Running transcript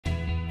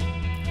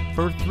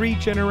For 3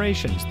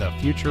 generations, the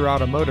Future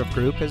Automotive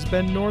Group has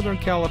been Northern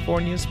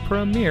California's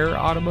premier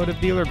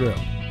automotive dealer group.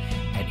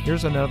 And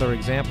here's another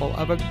example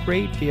of a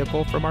great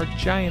vehicle from our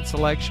giant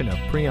selection of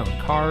pre-owned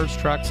cars,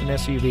 trucks, and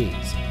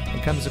SUVs.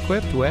 It comes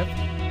equipped with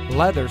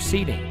leather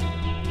seating,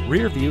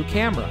 rear view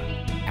camera,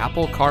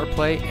 Apple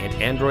CarPlay and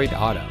Android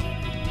Auto,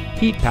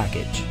 heat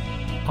package,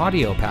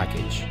 audio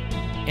package,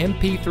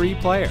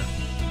 MP3 player,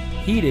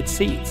 heated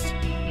seats,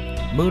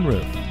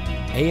 moonroof,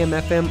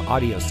 AM/FM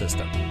audio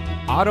system,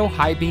 auto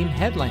high beam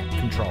headlamp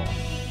control,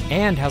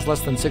 and has less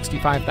than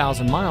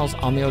 65,000 miles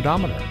on the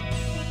odometer.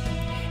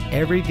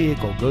 Every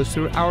vehicle goes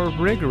through our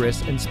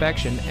rigorous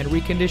inspection and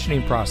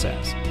reconditioning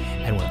process,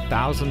 and with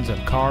thousands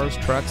of cars,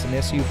 trucks, and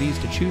SUVs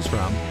to choose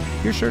from,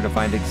 you're sure to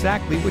find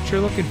exactly what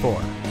you're looking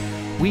for.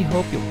 We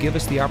hope you'll give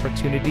us the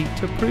opportunity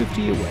to prove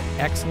to you what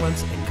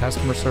excellence in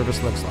customer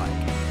service looks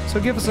like. So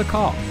give us a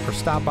call or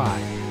stop by.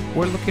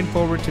 We're looking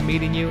forward to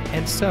meeting you,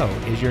 and so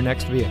is your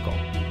next vehicle.